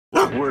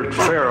The word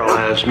feral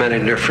has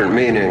many different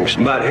meanings,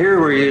 but here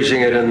we're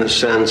using it in the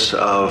sense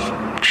of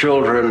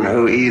children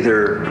who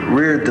either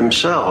reared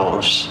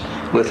themselves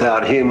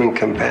without human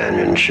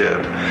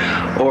companionship,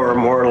 or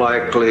more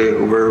likely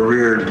were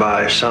reared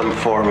by some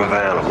form of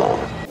animal.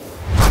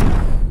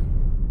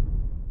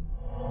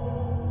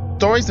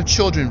 Stories of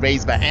children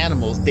raised by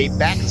animals date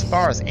back as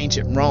far as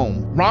ancient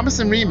Rome. Romulus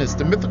and Remus,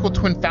 the mythical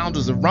twin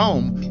founders of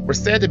Rome, were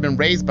said to have been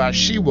raised by a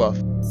she-wolf.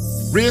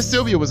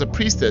 Ssebunya was a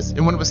priestess,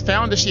 and when it was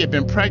found that she had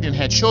been pregnant and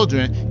had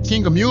children,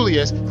 King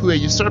Amulius, who had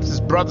usurped his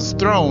brother's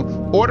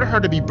throne, ordered her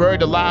to be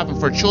buried alive and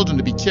for her children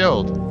to be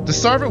killed. The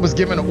servant was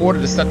given an order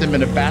to set them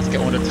in a basket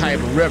on the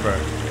Tiber River.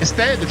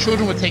 Instead, the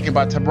children were taken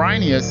by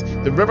Tiberinus,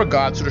 the river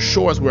god, to the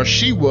shores where a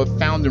she-wolf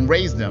found and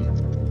raised them.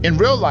 In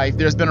real life,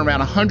 there's been around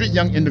 100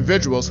 young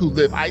individuals who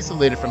live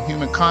isolated from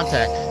human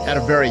contact at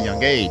a very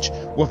young age,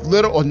 with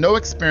little or no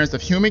experience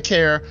of human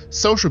care,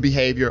 social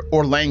behavior,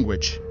 or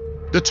language.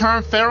 The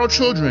term feral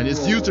children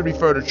is used to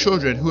refer to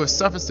children who have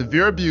suffered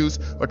severe abuse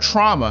or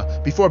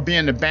trauma before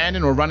being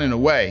abandoned or running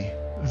away.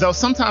 Though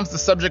sometimes the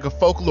subject of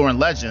folklore and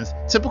legends,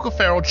 typical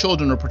feral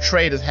children are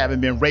portrayed as having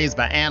been raised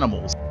by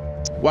animals.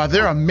 While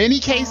there are many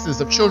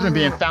cases of children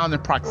being found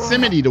in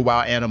proximity to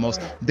wild animals,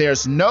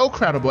 there's no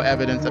credible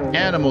evidence of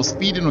animals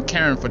feeding or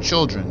caring for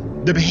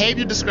children. The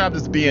behavior described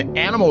as being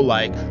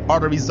animal-like are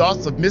the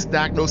results of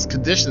misdiagnosed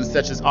conditions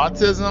such as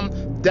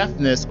autism,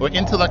 deafness, or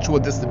intellectual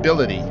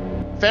disability.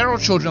 Feral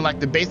children lack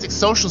the basic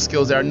social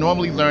skills that are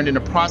normally learned in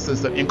the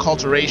process of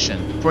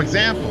enculturation. For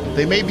example,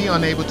 they may be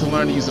unable to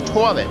learn to use a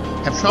toilet,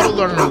 have trouble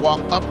learning to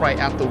walk upright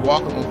after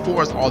walking on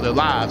fours all their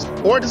lives,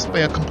 or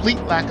display a complete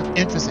lack of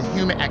interest in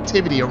human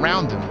activity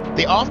around them.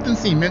 They often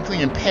seem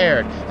mentally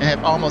impaired and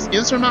have almost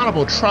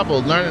insurmountable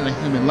trouble learning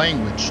a human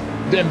language.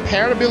 The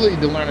impaired ability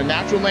to learn a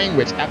natural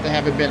language after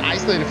having been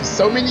isolated for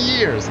so many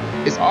years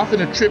is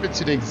often attributed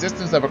to the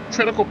existence of a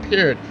critical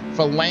period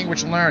for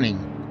language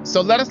learning.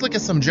 So let us look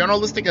at some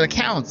journalistic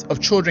accounts of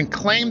children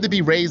claimed to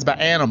be raised by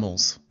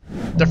animals.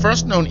 The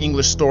first known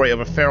English story of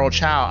a feral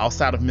child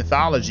outside of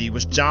mythology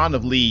was John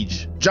of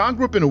Liege. John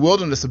grew up in the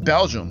wilderness of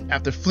Belgium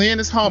after fleeing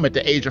his home at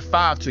the age of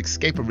 5 to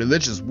escape a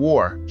religious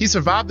war. He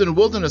survived in the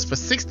wilderness for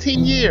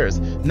 16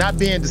 years, not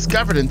being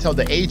discovered until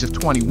the age of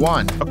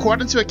 21.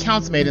 According to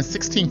accounts made in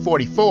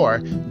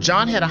 1644,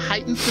 John had a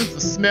heightened sense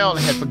of smell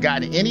and had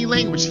forgotten any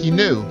language he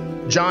knew.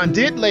 John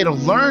did later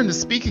learn to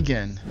speak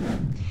again.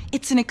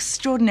 It's an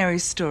extraordinary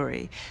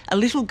story. A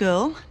little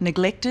girl,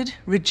 neglected,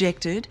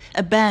 rejected,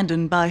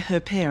 abandoned by her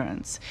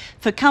parents.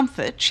 For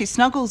comfort, she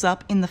snuggles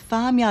up in the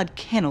farmyard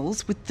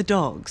kennels with the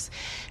dogs.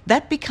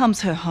 That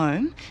becomes her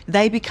home.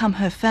 They become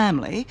her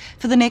family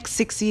for the next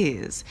 6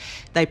 years.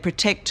 They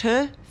protect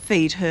her,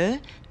 feed her,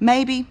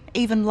 maybe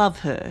even love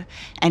her,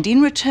 and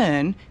in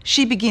return,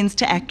 she begins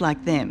to act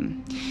like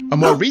them. A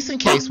more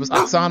recent case was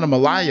Oxana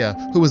Malaya,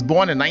 who was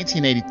born in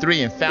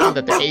 1983 and found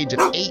at the age of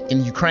 8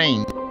 in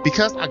Ukraine.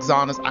 Because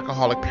Oksana's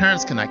alcoholic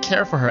parents could not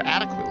care for her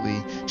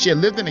adequately, she had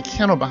lived in a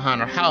kennel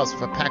behind her house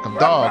with a pack of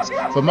dogs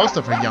for most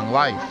of her young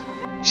life.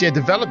 She had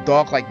developed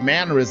dog-like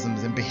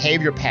mannerisms and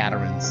behavior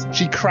patterns.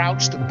 She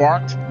crouched,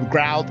 barked,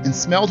 growled, and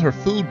smelled her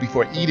food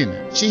before eating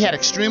it. She had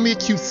extremely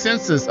acute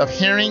senses of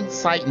hearing,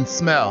 sight, and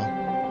smell.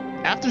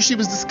 After she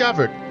was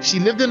discovered, she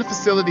lived in a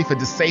facility for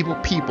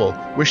disabled people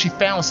where she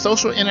found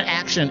social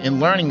interaction and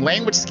learning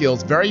language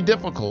skills very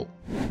difficult.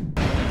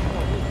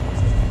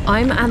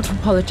 I'm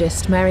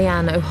anthropologist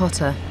Marianne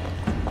O'Hotter,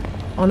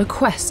 on a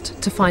quest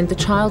to find the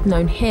child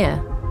known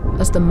here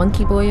as the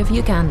Monkey Boy of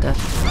Uganda,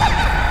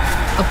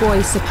 a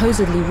boy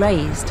supposedly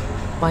raised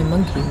by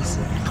monkeys.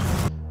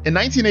 In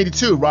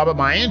 1982, Robert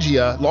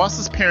Mayanja lost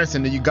his parents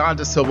in the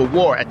Uganda Civil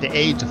War at the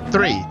age of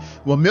 3,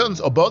 when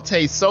Milton's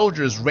Obote's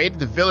soldiers raided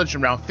the village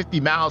around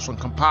 50 miles from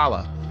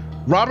Kampala.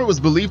 Robert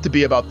was believed to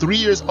be about 3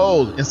 years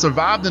old and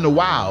survived in the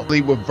wild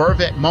with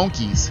vervet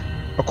monkeys.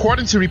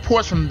 According to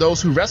reports from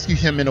those who rescued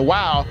him in the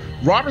wild,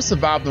 Robert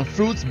survived on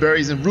fruits,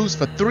 berries, and roots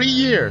for 3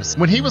 years.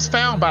 When he was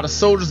found by the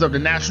soldiers of the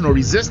National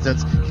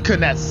Resistance, he could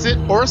not sit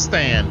or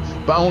stand,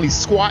 but only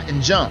squat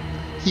and jump.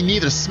 He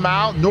neither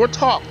smiled nor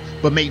talked,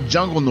 but made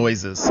jungle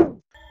noises.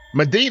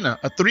 Madina,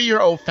 a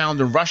 3-year-old found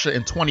in Russia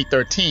in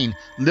 2013,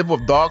 lived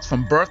with dogs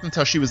from birth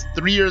until she was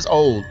 3 years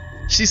old.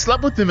 She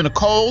slept with them in the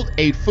cold,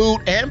 ate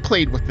food, and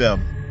played with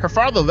them. Her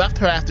father left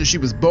her after she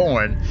was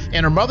born,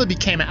 and her mother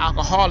became an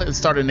alcoholic and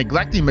started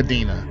neglecting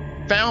Madina.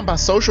 Found by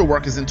social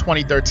workers in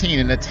 2013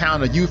 in the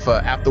town of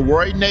Ufa after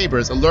worried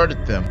neighbors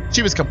alerted them.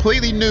 She was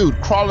completely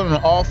nude, crawling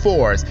on all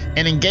fours,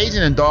 and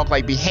engaging in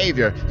dog-like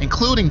behavior,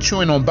 including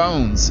chewing on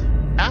bones.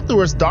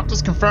 Afterwards,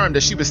 doctors confirmed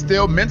that she was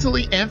still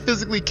mentally and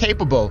physically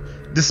capable,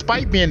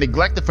 despite being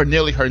neglected for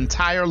nearly her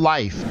entire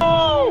life.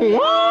 Oh,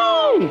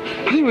 wow!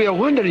 I think we are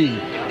wondering,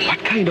 what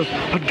kind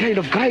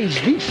of guy is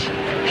this?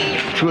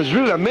 It was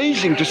really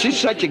amazing to see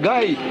such a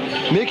guy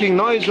making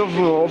noise of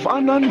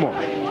an animal.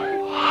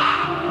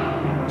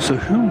 So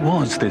who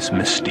was this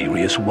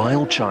mysterious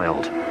wild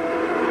child?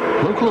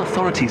 Local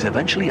authorities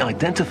eventually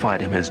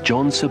identified him as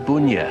John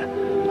Ssebunya,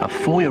 a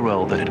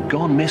 4-year-old that had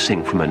gone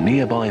missing from a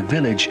nearby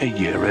village a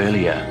year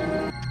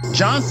earlier.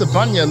 John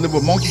Ssebunya lived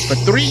with monkeys for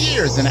 3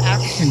 years in the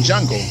African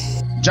jungle.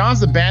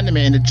 John's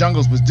abandonment in the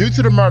jungles was due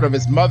to the murder of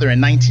his mother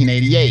in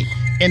 1988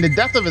 and the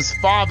death of his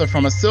father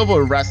from a civil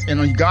arrest in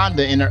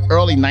Uganda in the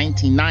early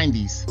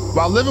 1990s.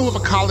 While living with a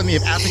colony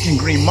of African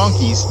green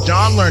monkeys,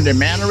 John learned their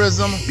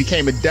mannerism,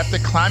 became adept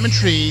at climbing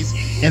trees,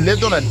 and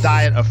lived on a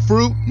diet of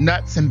fruit,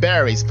 nuts, and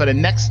berries for the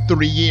next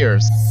 3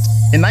 years.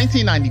 In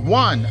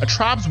 1991, a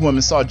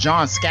tribeswoman saw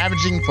John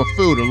scavenging for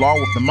food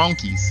along with the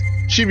monkeys.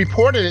 She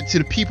reported it to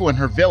the people in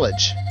her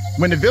village.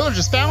 When the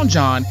villagers found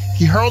John,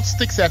 he hurled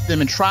sticks at them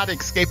and tried to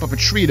escape up a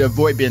tree to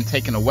avoid being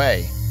taken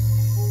away.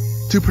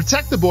 To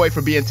protect the boy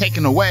from being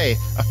taken away,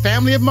 a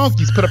family of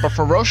monkeys put up a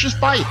ferocious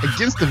fight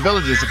against the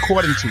villagers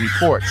according to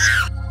reports.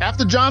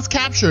 After John's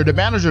capture, the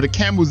manager of the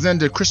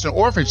Kamuzenda Christian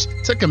orphanage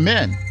took him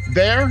in.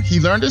 There, he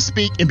learned to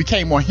speak and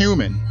became more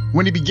human.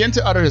 When he began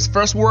to utter his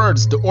first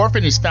words, the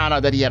orphanage found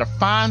out that he had a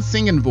fine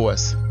singing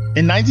voice.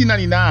 In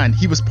 1999,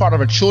 he was part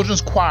of a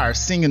children's choir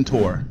singing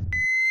tour.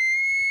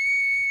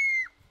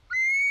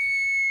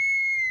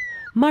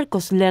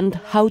 Marcos learned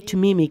how to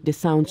mimic the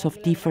sounds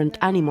of different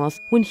animals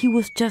when he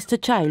was just a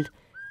child,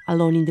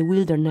 alone in the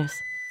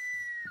wilderness.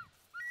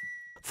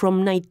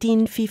 From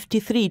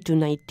 1953 to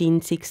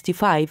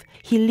 1965,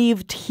 he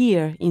lived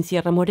here in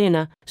Sierra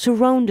Morena,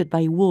 surrounded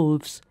by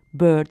wolves,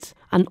 birds,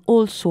 and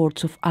all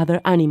sorts of other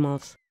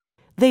animals.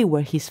 They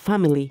were his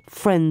family,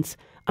 friends,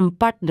 and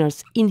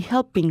partners in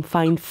helping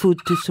find food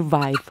to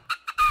survive.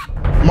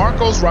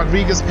 Marcos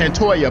Rodriguez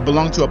Pantoja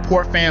belonged to a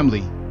poor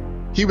family.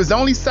 He was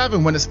only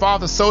 7 when his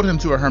father sold him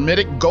to a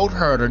hermitic goat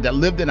herder that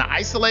lived in the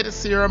isolated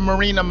Sierra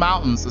Morena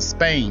mountains of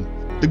Spain.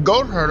 The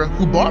goat herder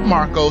who bought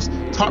Marcos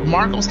taught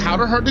Marcos how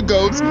to herd the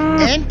goats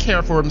and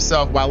care for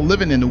himself while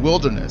living in the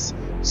wilderness.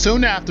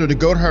 Soon after, the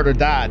goat herder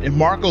died and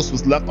Marcos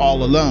was left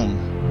all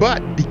alone.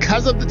 But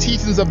because of the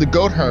teachings of the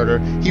goat herder,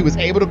 he was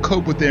able to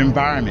cope with the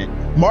environment.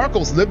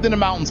 Marcos lived in the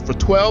mountains for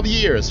 12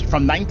 years,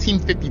 from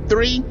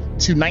 1953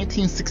 to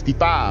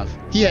 1965.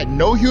 He had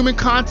no human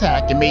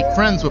contact and made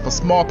friends with a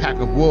small pack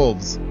of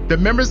wolves. The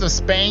members of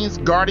Spain's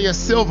Guardia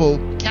Civil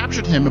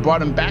captured him and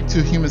brought him back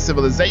to human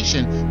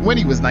civilization when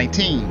he was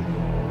 19.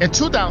 In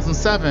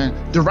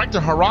 2007, director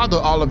Geraldo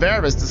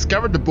Oliveras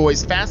discovered the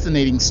boy's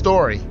fascinating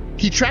story.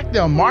 He tracked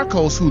down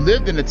Marcos, who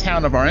lived in the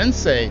town of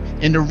Orense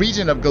in the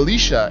region of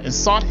Galicia, and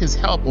sought his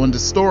help on the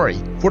story.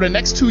 For the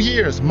next 2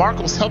 years,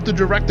 Marcos helped the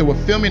director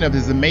with filming of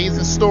his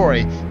amazing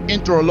story,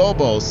 Entre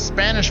Lobos,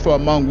 Spanish for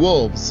Among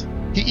Wolves.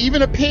 He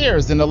even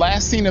appears in the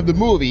last scene of the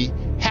movie,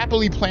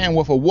 happily playing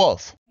with a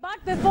wolf.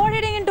 But before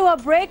heading into a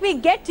break, we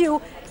get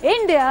to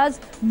India's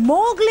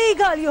Mowgli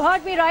girl. You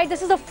heard me right.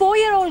 This is a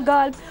 4-year-old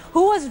girl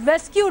who was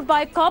rescued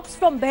by cops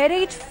from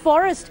Behraj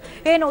forest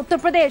in Uttar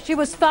Pradesh. She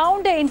was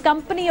found in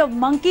company of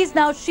monkeys.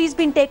 Now she's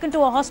been taken to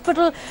a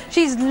hospital.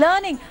 She's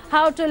learning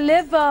how to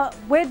live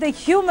with the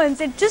humans.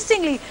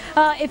 Interestingly,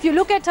 if you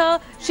look at her,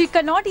 she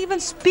cannot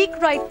even speak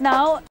right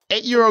now.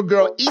 8-year-old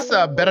girl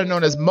Isa, better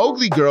known as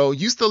Mowgli girl,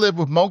 used to live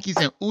with monkeys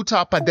in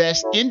Uttar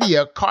Pradesh,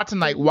 India,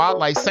 Katarniaghat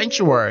Wildlife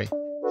Sanctuary.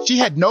 She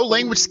had no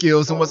language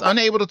skills and was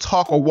unable to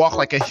talk or walk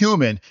like a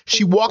human.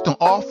 She walked on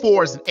all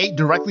fours and ate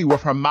directly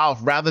with her mouth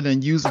rather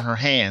than using her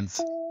hands.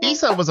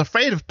 Isa was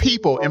afraid of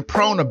people and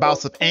prone to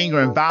bouts of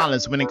anger and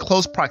violence when in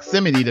close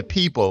proximity to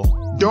people.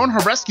 During her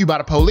rescue by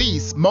the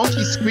police,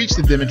 monkeys screeched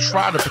at them and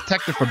tried to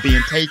protect her from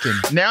being taken.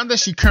 Now that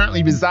she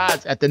currently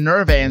resides at the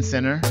Nervan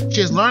Center,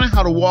 she is learning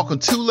how to walk on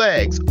 2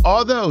 legs.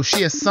 Although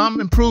she has some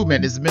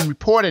improvement, it's been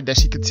reported that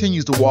she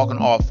continues to walk on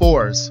all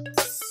fours.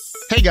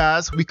 Hey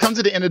guys, we come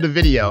to the end of the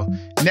video.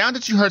 Now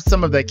that you heard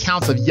some of the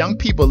accounts of young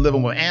people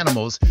living with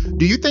animals,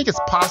 do you think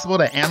it's possible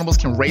that animals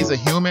can raise a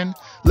human?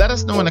 Let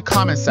us know in the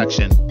comment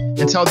section.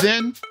 Until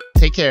then,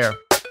 take care.